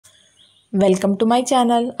Welcome to my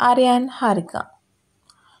channel Arya and Harika.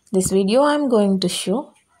 This video I am going to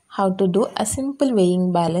show how to do a simple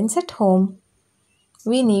weighing balance at home.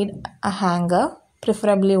 We need a hanger,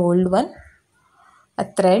 preferably old one, a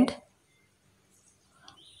thread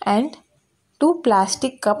and two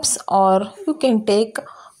plastic cups, or you can take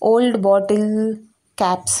old bottle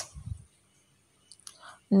caps.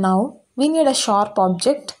 Now we need a sharp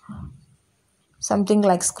object, something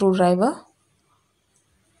like screwdriver.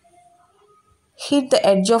 Hit the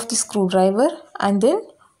edge of the screwdriver and then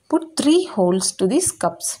put 3 holes to these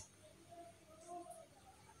cups.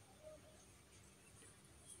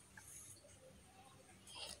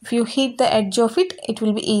 If you hit the edge of it, it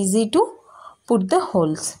will be easy to put the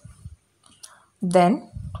holes. Then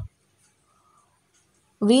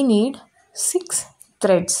we need 6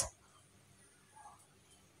 threads.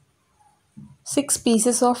 6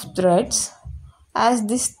 pieces of threads. As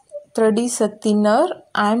this thread is a thinner,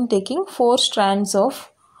 I am taking 4 strands of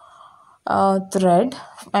thread.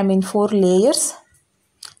 4 layers.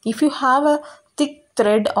 If you have a thick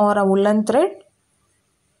thread or a woolen thread,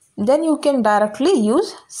 then you can directly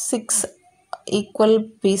use 6 equal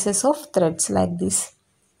pieces of threads like this.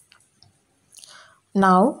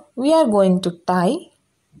 Now we are going to tie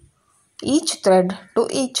each thread to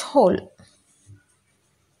each hole.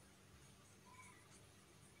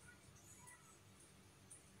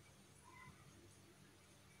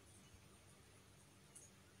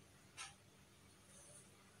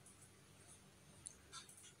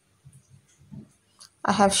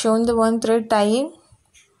 I have shown the one thread tying,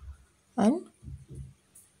 and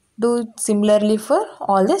do it similarly for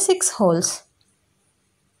all the 6 holes.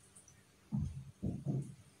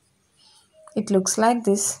 It looks like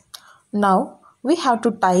this. Now we have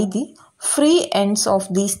to tie the free ends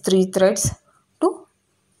of these 3 threads to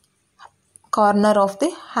corner of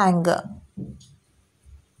the hanger.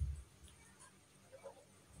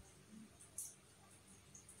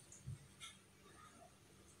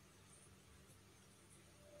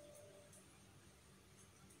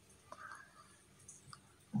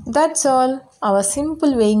 That's all. Our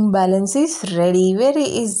simple weighing balance is ready very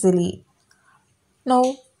easily.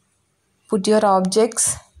 Now put your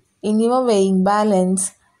objects in your weighing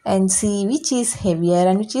balance and see which is heavier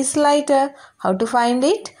and which is lighter. How to find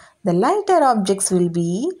it? The lighter objects will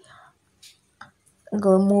be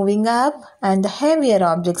moving up and the heavier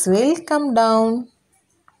objects will come down.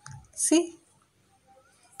 See?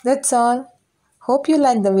 That's all. Hope you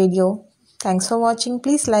like the video. Thanks for watching.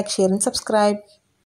 Please like, share and subscribe.